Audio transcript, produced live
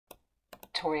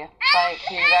Victoria. Thank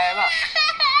you very much.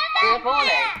 Good morning.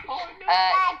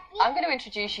 I'm going to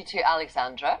introduce you to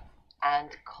Alexandra and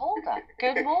Calder.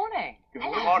 Good morning. Good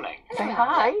morning. Say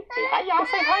hi. Say hi.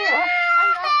 Say hi.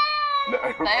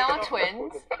 No. They are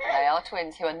twins. They are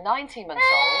twins who are 19 months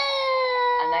old,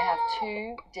 and they have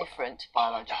two different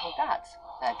biological dads.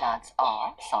 Their dads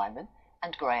are Simon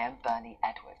and Graeme Bernie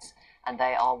Edwards, and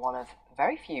they are one of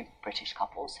very few British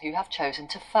couples who have chosen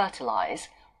to fertilise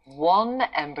one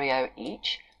embryo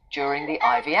each during the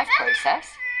IVF process,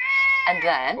 and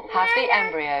then have the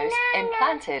embryos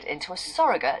implanted into a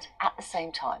surrogate at the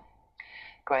same time.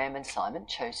 Graeme and Simon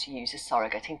chose to use a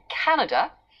surrogate in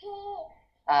Canada.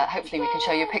 Hopefully we can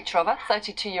show you a picture of her,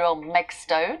 32-year-old Meg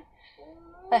Stone.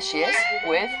 There she is,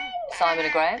 with Simon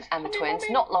and Graeme and the twins,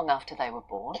 not long after they were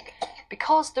born,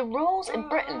 because the rules in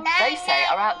Britain, they say,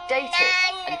 are outdated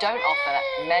and don't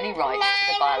offer many rights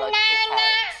to the biological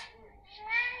parents.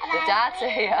 The dads are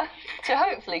here to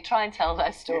hopefully try and tell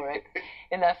their story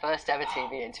in their first ever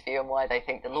TV interview and why they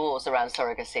think the laws around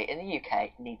surrogacy in the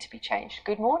UK need to be changed.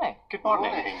 Good morning. Good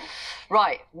morning.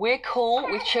 Right, we're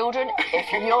cool with children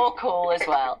if you're cool as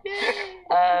well.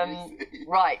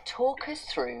 Right, talk us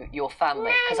through your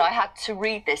family, because I had to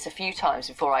read this a few times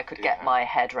before I could get my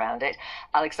head around it.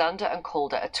 Alexander and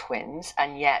Calder are twins,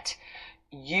 and yet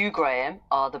you, Graeme,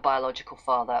 are the biological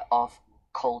father of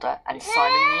Calder, and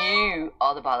Simon, you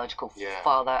are the biological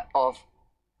father of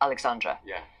Alexandra.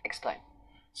 Yeah. Explain.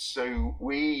 So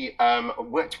we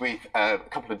worked with a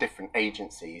couple of different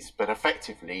agencies, but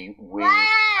effectively we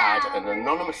had an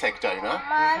anonymous egg donor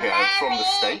from the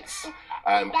States,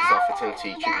 because our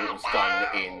fertility treatment was done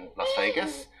in Las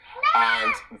Vegas,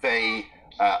 and they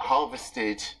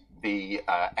harvested the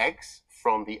eggs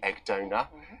from the egg donor.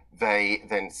 They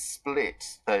then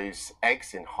split those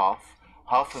eggs in half.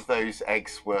 Half of those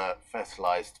eggs were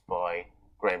fertilised by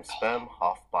Graeme's sperm,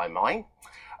 half by mine.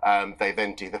 They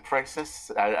then do the process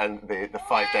and the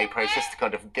 5-day process to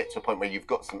kind of get to a point where you've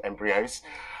got some embryos.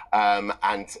 And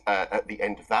at the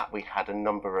end of that, we had a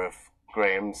number of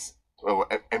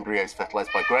embryos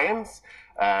fertilised by Graeme's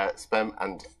sperm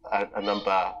and a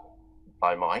number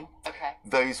by mine. Okay.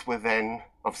 Those were then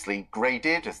obviously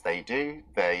graded, as they do.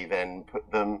 They then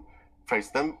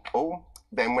froze them all.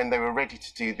 Then when they were ready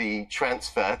to do the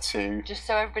transfer to... Just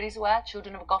so everybody's aware,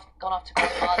 children have gone off to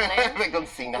grandma Lynn. They've gone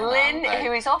to see Nana. Lynn,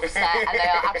 who is offset, and they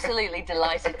are absolutely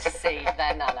delighted to see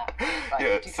their Nana. Right,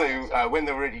 yeah, so when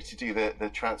they were ready to do the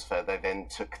transfer, they then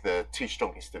took the two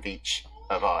strongest of each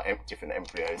of our different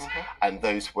embryos, and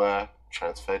those were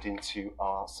transferred into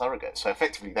our surrogate. So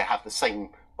effectively, they have the same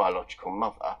biological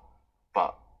mother,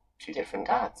 but two different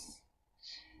dads.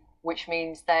 Which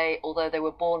means they, although they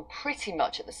were born pretty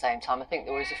much at the same time, I think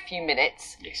there was a few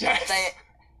minutes. Yes.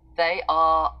 They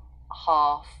are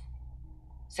half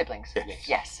siblings. Yes.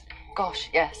 Yes. Gosh,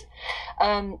 yes.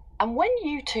 And when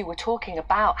you two were talking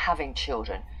about having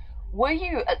children, were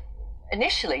you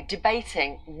initially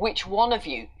debating which one of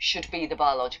you should be the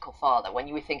biological father when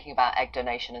you were thinking about egg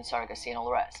donation and surrogacy and all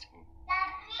the rest?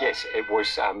 Yes, it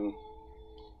was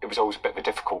always a bit of a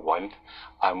difficult one,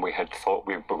 and we had thought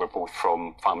we were both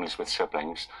from families with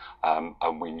siblings,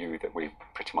 and we knew that we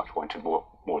pretty much wanted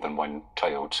more than one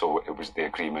child, so it was the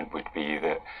agreement would be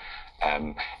that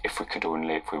if we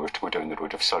were to go down the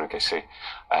road of surrogacy,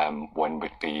 one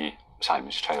would be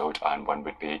Simon's child and one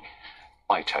would be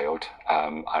my child,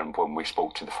 and when we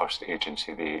spoke to the first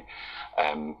agency, they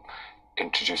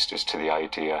introduced us to the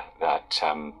idea that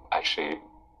actually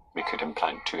we could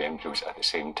implant two embryos at the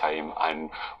same time, and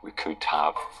we could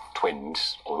have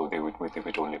twins, although they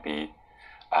would only be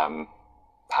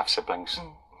half siblings.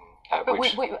 But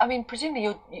I mean,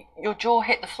 presumably your jaw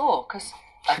hit the floor, because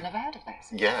I've never heard of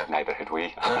this. Yeah. Neither had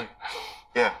we.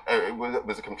 Yeah, it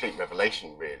was a complete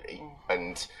revelation, really,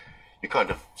 and you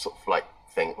kind of sort of like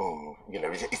think, oh, you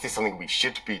know, is this something we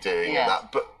should be doing? Yes. And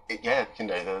that, but you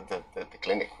know, the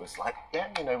clinic was like, yeah,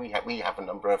 you know, we have a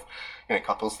number of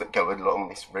couples that go along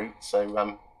this route,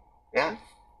 so yeah.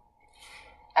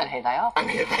 And here they are. And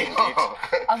here they are.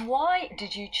 And why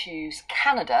did you choose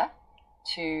Canada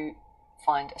to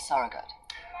find a surrogate?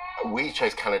 We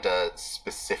chose Canada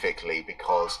specifically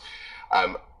because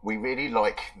we really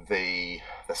like the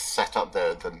setup,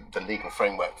 the legal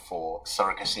framework for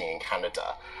surrogacy in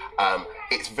Canada.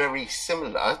 It's very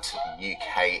similar to the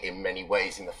UK in many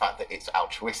ways in the fact that it's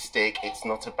altruistic, it's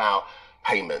not about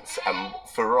payments. And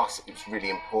for us, it's really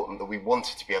important that we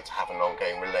wanted to be able to have an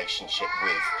ongoing relationship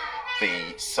with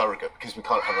the surrogate, because we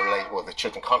can't have the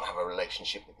children can't have a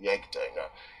relationship with the egg donor.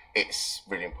 It's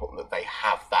really important that they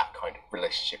have that kind of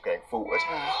relationship going forward.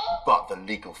 But the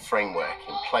legal framework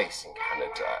in place in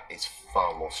Canada is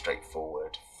far more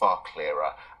straightforward, far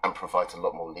clearer and provides a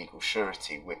lot more legal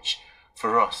surety, which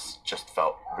for us just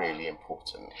felt really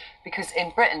important. Because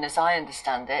in Britain, as I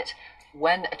understand it,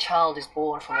 when a child is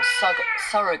born from a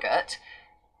surrogate,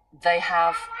 they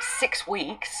have 6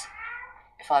 weeks,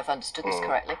 if I've understood this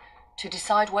correctly, to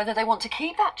decide whether they want to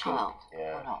keep that child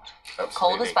or not. Absolutely.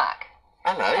 Called us back.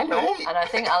 Hello, mate. And I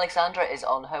think Alexandra is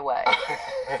on her way,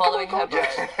 following her brother.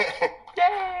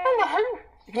 Hello.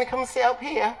 You gonna come and sit up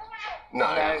here? No.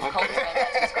 Colin's going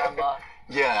back to his grandma.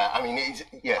 Yeah, I mean,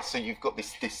 so you've got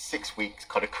this 6 weeks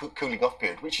kind of cooling off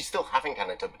period, which you still have in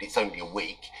Canada, but it's only a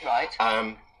week.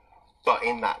 Right. But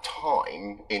in that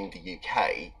time, in the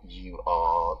UK,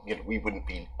 we wouldn't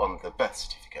be on the birth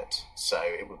certificate. So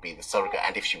it would be the surrogate.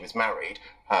 And if she was married,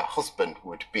 her husband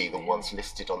would be the ones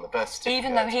listed on the birth certificate.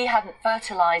 Even though he hadn't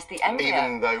fertilised the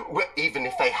embryo? Even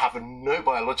if they have no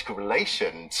biological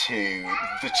relation to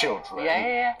the children,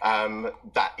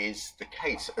 that is the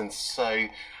case. And so,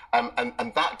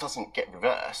 and that doesn't get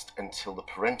reversed until the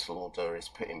parental order is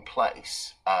put in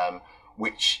place.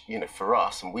 Which, for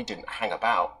us, and we didn't hang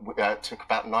about, took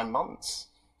about 9 months.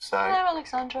 So. Hello,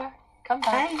 Alexandra. Come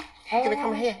back. Hey, you gonna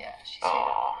come here? Yeah, she's here.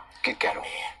 Good girl.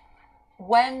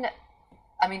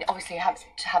 Obviously,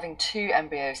 having 2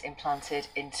 embryos implanted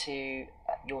into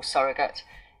your surrogate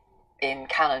in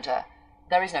Canada,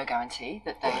 there is no guarantee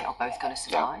that they are both going to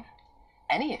survive.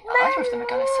 Either of them are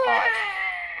going to survive.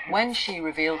 When she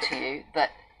revealed to you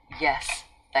that, yes,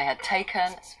 they had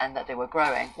taken and that they were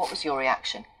growing, what was your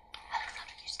reaction?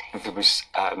 There was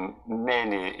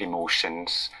many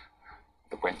emotions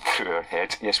that went through her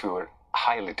head. Yes, we were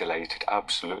highly delighted,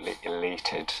 absolutely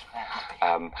elated.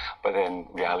 But then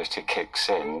reality kicks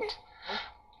in,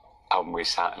 and we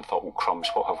sat and thought, "Oh crumbs,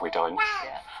 what have we done?"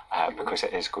 Because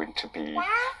it is going to be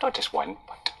not just 1,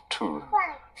 but 2.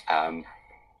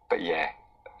 But yeah,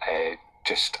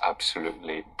 just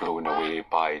absolutely blown away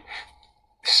by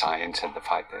the science and the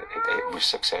fact that it was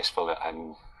successful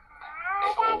and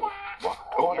it all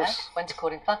worked. Went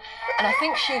according to plan. And I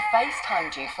think she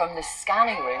FaceTimed you from the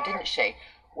scanning room, didn't she?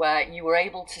 Where you were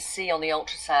able to see on the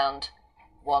ultrasound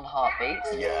 1 heartbeat.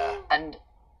 Yeah. And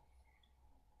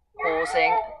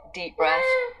pausing, deep breath,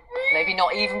 maybe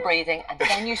not even breathing, and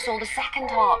then you saw the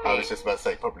second heartbeat. I was just about to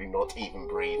say, probably not even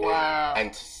breathing. Wow.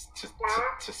 And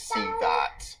to see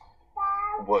that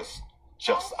was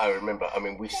just, I remember,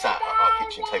 we sat at our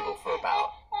kitchen table for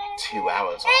about 2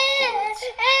 hours afterwards,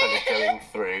 kind of going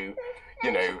through,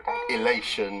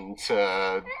 elation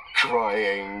to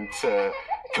crying to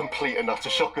complete and utter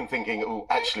shock and thinking, oh,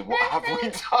 actually, what have we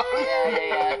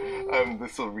done? The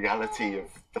sort of reality of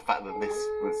the fact that this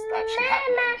was actually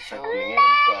happening, settling in.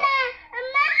 But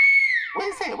where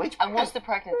is it? And was the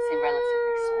pregnancy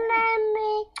relatively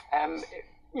smooth?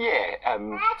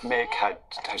 Meg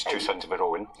has 2 sons of her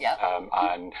own, Yeah.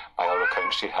 and by all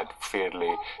accounts she had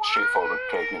fairly straightforward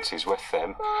pregnancies with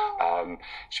them.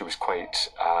 She was quite,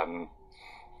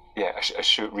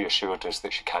 reassured us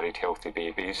that she carried healthy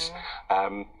babies.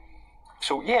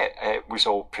 It was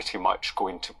all pretty much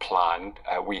going to plan.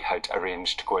 We had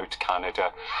arranged to go out to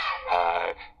Canada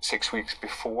 6 weeks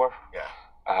before. Yeah.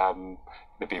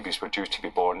 The babies were due to be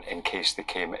born in case they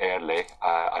came early,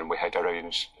 and we had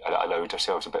allowed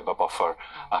ourselves a bit of a buffer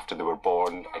after they were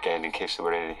born, again, in case there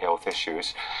were any health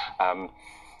issues.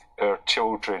 Our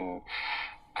children,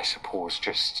 I suppose,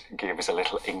 just gave us a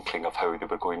little inkling of how they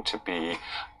were going to be,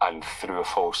 and threw a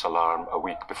false alarm a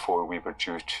week before we were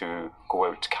due to go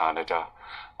out to Canada.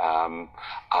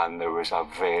 And there was a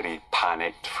very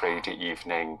panicked Friday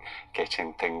evening,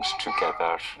 getting things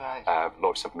together,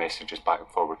 lots of messages back and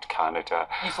forward to Canada.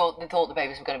 They thought the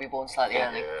babies were going to be born slightly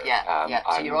early.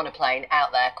 So you're on a plane,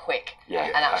 out there, quick.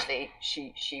 And actually,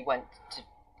 she went to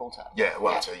full term.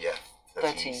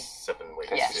 37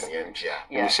 weeks Yes. in the end,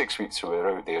 In the 6 weeks we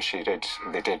were out there,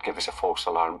 they did give us a false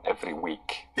alarm every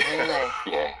week. Really?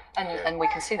 Yeah. And we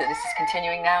can see that this is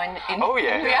continuing now in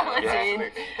reality.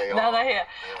 Yeah, Now they're here.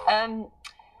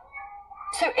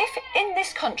 So if in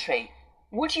this country,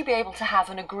 would you be able to have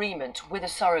an agreement with a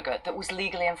surrogate that was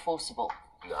legally enforceable?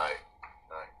 No.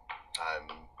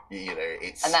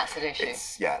 It's... And that's an issue.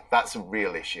 That's a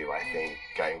real issue, I think,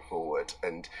 going forward.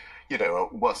 And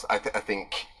I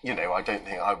think, I don't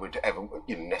think I would ever,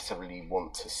 necessarily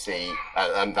want to see,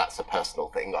 and that's a personal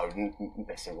thing, I wouldn't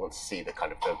necessarily want to see the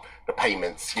kind of the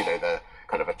payments, the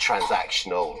kind of a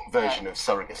transactional version of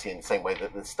surrogacy in the same way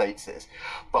that the States is.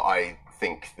 But I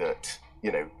think that,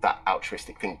 that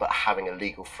altruistic thing, but having a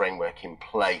legal framework in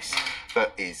place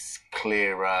that is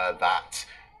clearer, that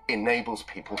enables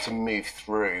people to move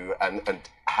through and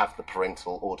have the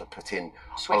parental order put in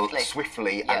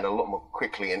swiftly and a lot more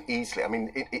quickly and easily. I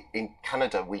mean, in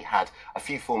Canada, we had a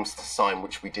few forms to sign,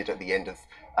 which we did at the end of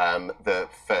the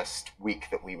first week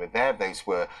that we were there. Those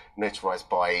were notarized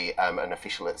by an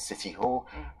official at City Hall,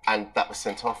 and that was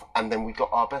sent off, and then we got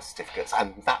our birth certificates,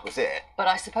 and that was it. But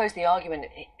I suppose the argument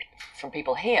from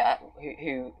people here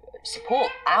who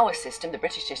support our system, the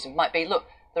British system, might be, look,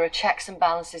 there are checks and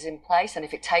balances in place, and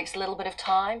if it takes a little bit of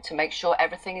time to make sure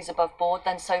everything is above board,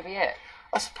 then so be it.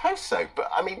 I suppose so,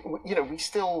 but I mean, we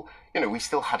still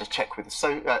had a check with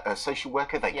a social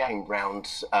worker. They came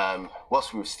round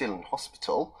whilst we were still in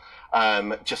hospital,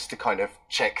 just to kind of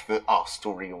check that our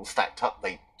story all stacked up.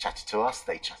 They chatted to us,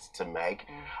 they chatted to Meg,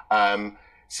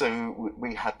 so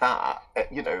we had that.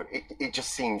 It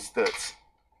just seems that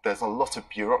there's a lot of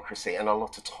bureaucracy and a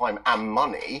lot of time and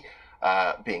money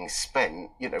being spent.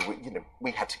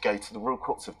 We had to go to the Royal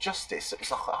Courts of Justice. It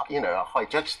was a high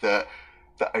judge that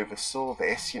oversaw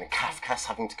this. Kafka's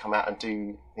having to come out and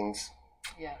do things.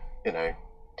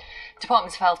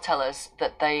 Departments of Health tell us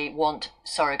that they want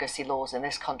surrogacy laws in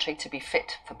this country to be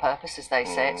fit for purpose, as they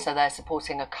say it. So they're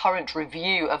supporting a current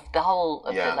review of the whole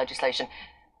of the legislation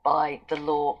by the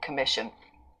Law Commission.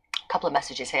 A couple of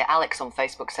messages here. Alex on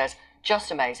Facebook says,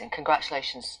 just amazing.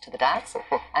 Congratulations to the dads.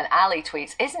 And Ali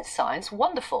tweets, isn't science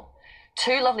wonderful?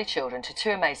 2 lovely children to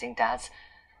 2 amazing dads.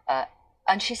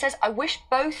 And she says, I wish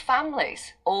both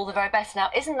families all the very best. Now,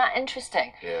 isn't that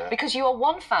interesting? Yeah. Because you are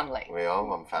one family. We are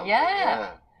one family.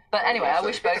 Yeah. But anyway, I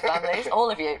wish both families,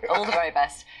 all of you, all the very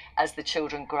best as the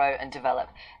children grow and develop.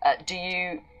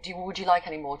 Would you like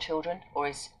any more children, or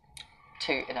is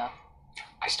 2 enough?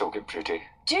 I still get broody.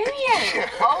 Do you?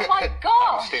 Oh my gosh!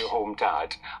 I'm a stay-at-home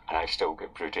dad, and I still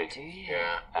get broody. Do you?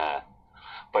 Yeah.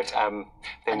 But then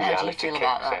and how do you feel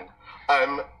about that?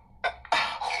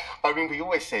 I mean, we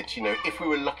always said, if we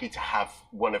were lucky to have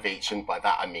one of each, and by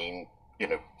that I mean,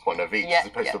 one of each, as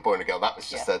opposed to a boy and a girl, that was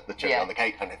just the cherry on the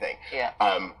cake kind of thing. Yeah.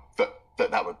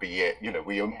 That would be it.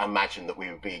 We imagine that we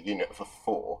would be a unit of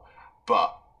 4,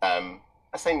 but I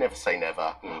say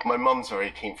never. My mum's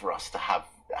very keen for us to have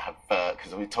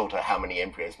because we told her how many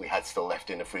embryos we had still left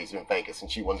in the freezer in Vegas, and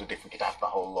she wondered if we could have the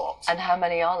whole lot. And how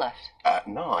many are left?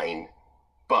 9,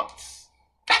 but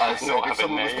if someone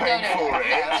was paying for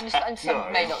it, and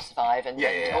some may not survive, and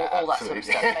all that sort of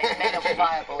stuff may not be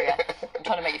viable. Yeah, I'm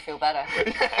trying to make you feel better.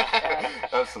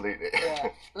 Absolutely. Yeah.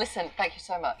 Listen, thank you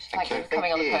so much. Thank you for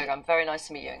coming on the programme. Very nice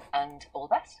to meet you, and all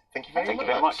the best. Thank you very much. Thank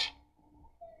you very much.